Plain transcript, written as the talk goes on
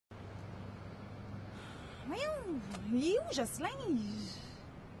Voyons, il est où, Jocelyn?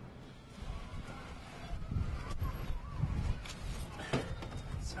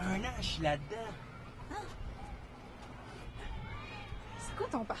 Ça fait 1 an, je suis là-dedans. C'est quoi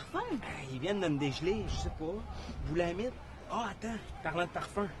ton parfum? Ils viennent de me dégeler, je sais pas. Boulamite. Ah, attends, parlant de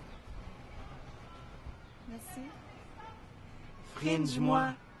parfum. Merci.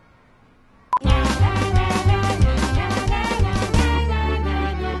 Fringe-moi.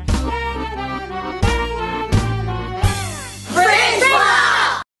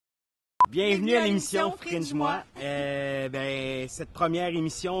 Bienvenue à l'émission Fringe-Moi. Cette première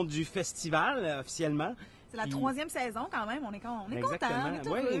émission du festival, officiellement. C'est la 3e saison quand même, on est content, on est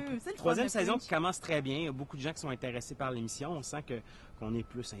Oui, heureux. C'est le troisième fun, saison Fringe. qui commence très bien. Il y a beaucoup de gens qui sont intéressés par l'émission. On sent qu'on est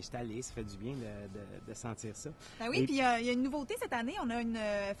plus installés. Ça fait du bien de sentir ça. Ben oui, puis il y a une nouveauté cette année. On a une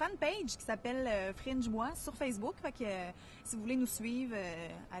fanpage qui s'appelle Fringe-Moi sur Facebook. Fait que si vous voulez nous suivre,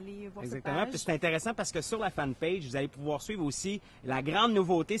 allez voir Exactement. cette Puis page. c'est intéressant parce que sur la fanpage, vous allez pouvoir suivre aussi la grande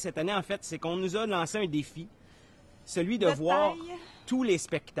nouveauté cette année, en fait, c'est qu'on nous a lancé un défi. Celui de voir tous les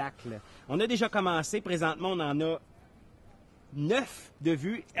spectacles. On a déjà commencé. Présentement, on en a 9 de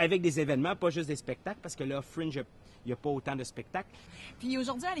vues avec des événements, pas juste des spectacles, parce que là, Fringe, il n'y a pas autant de spectacles. Puis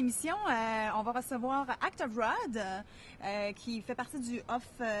aujourd'hui à l'émission, on va recevoir Act of Rod, qui fait partie du Off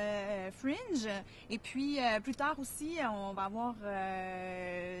Fringe. Et puis plus tard aussi, on va avoir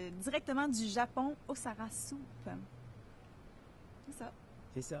directement du Japon Osara Soup. C'est ça.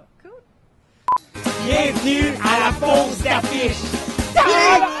 C'est ça. Cool. Bienvenue à la pause d'affiche!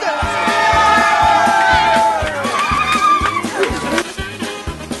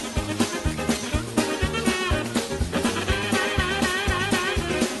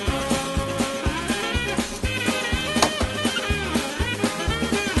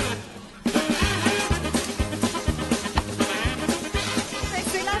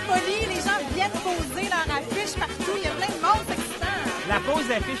 C'est la folie, les gens viennent poser leur affiche partout, il y a plein de monde, c'est excitant. La pause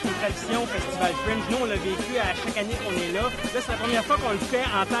d'affiche, c'est une tradition au Festival Fringe. Nous, on l'a vécu à chaque année qu'on est là. Là, c'est la première fois qu'on le fait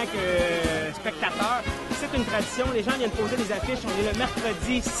en tant que spectateur. C'est une tradition. Les gens viennent poser des affiches. On est le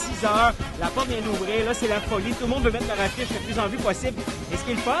mercredi, 6 h. La porte vient d'ouvrir. Là, c'est la folie. Tout le monde veut mettre leur affiche le plus en vue possible. Et ce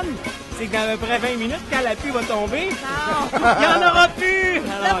qui est le fun, c'est que dans à peu près 20 minutes, quand la pluie va tomber, il n'y en aura plus!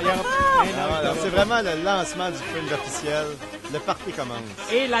 Alors, il y aura plus. Alors, c'est vraiment le lancement du Fringe officiel. Le party commence.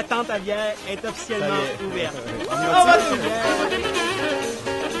 Et la tente à bière est officiellement Ça y est. ouverte. On y On va va dessus?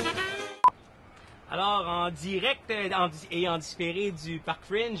 Alors, en direct et en différé du Parc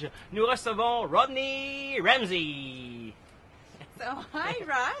Fringe, nous recevons Rodney Ramsey. So, hi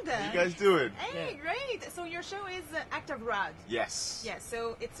Rod. You guys doing? Hey, great. So your show is Act of Rod. Yes. Yeah,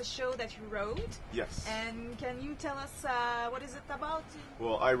 so it's a show that you wrote. Yes. And can you tell us what is it about?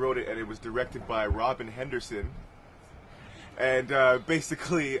 Well, I wrote it, and it was directed by Robin Henderson. And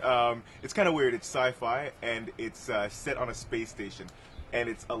basically, it's kind of weird. It's sci-fi, and it's set on a space station, and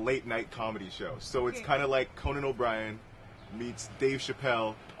it's a late-night comedy show. So it's Okay. kind of like Conan O'Brien meets Dave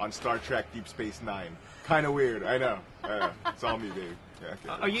Chappelle on Star Trek Deep Space Nine. Kind of weird, I know. It's all me, Dave. Yeah,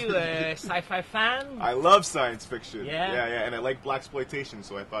 okay. Are you a sci-fi fan? I love science fiction. Yeah? Yeah, and I like blaxploitation,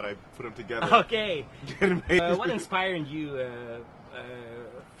 so I thought I'd put them together. Okay. Get 'em made. What inspired you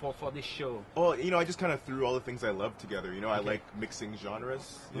for this show? Well, you know, I just kind of threw all the things I love together. You know, I Okay. like mixing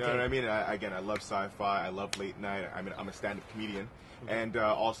genres. You Okay. know what I mean? I love sci-fi. I love late night. I'm a stand-up comedian. And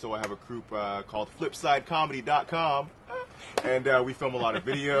also I have a group called FlipsideComedy.com. And we film a lot of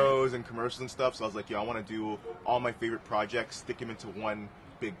videos and commercials and stuff. So I was like, I want to do all my favorite projects, stick them into one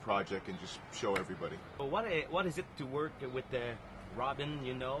big project, and just show everybody. What is it to work with Robin,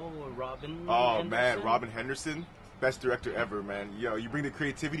 Robin? Oh, Henderson? man, Robin Henderson, best director ever, man. Yo, you bring the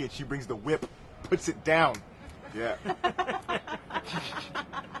creativity and she brings the whip, puts it down. Yeah.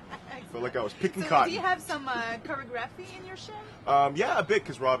 Felt like I was picking So cotton. do you have some choreography in your show? Yeah, a bit,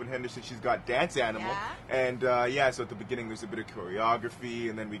 because Robin Henderson, she's got Dance Animal. Yeah. And so at the beginning there's a bit of choreography,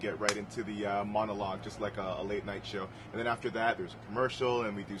 and then we get right into the monologue, just like a late night show. And then after that there's a commercial,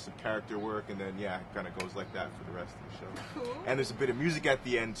 and we do some character work, and then, it kind of goes like that for the rest of the show. Cool. And there's a bit of music at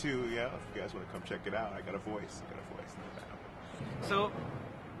the end, too, if you guys want to come check it out. I got a voice. So,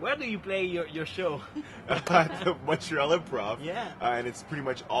 where do you play your show? At the Montreal Improv. Yeah. And it's pretty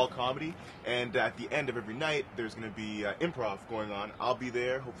much all comedy. And at the end of every night, there's going to be improv going on. I'll be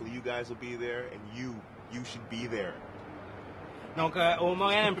there. Hopefully you guys will be there. And you should be there. Donc, au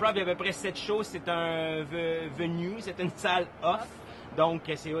Montréal Improv, il y a à peu près 7 shows. C'est un venue, c'est une salle off. Donc,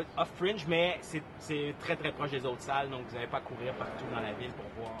 c'est off Fringe, mais c'est très très proche des autres salles. Donc, vous n'avez pas à courir partout dans la ville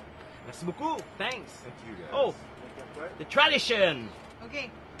pour voir. Merci beaucoup. Thanks. Thank you guys. Oh, the tradition. Okay.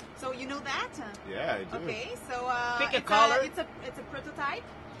 So you know that? Yeah, I do. Okay. So Pick a color. It's a prototype.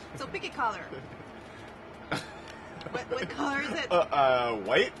 So pick a color. What color is it?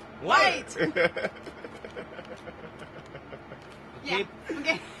 White. White. Okay. Yeah.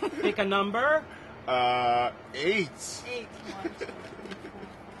 Okay. Pick a number. 8. 8. 1, 2, 3, 4, 5, 6, 7,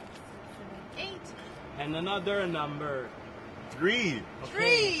 8. And another number. 3.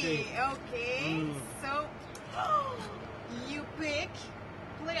 3. Okay. Mm. So you pick.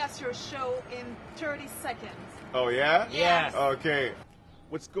 Play us your show in 30 seconds. Oh yeah? Yes. Okay.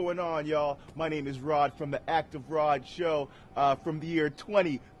 What's going on, y'all? My name is Rod from the Active Rod Show from the year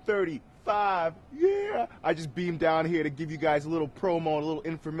 2035. Yeah! I just beamed down here to give you guys a little promo, a little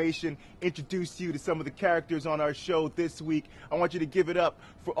information, introduce you to some of the characters on our show this week. I want you to give it up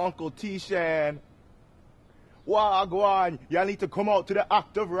for Uncle T-Shan. Wagwan, y'all need to come out to the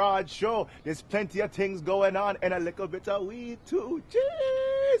Active Rod Show. There's plenty of things going on and a little bit of weed too.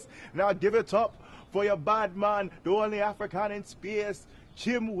 Cheers! Now give it up for your bad man, the only African in space,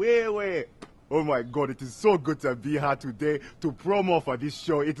 Chimwewe. Oh my God, it is so good to be here today to promo for this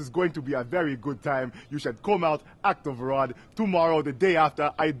show. It is going to be a very good time. You should come out, Active Rod, tomorrow, the day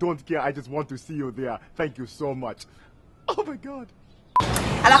after. I don't care, I just want to see you there. Thank you so much. Oh my God.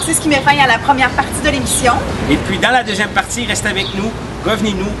 Alors, c'est ce qui met fin à la première partie de l'émission. Et puis dans la deuxième partie, restez avec nous,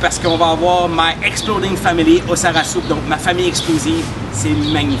 revenez-nous parce qu'on va avoir My Exploding Family au Sarasoup, donc ma famille explosive. C'est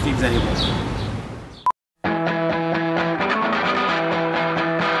magnifique, vous allez voir.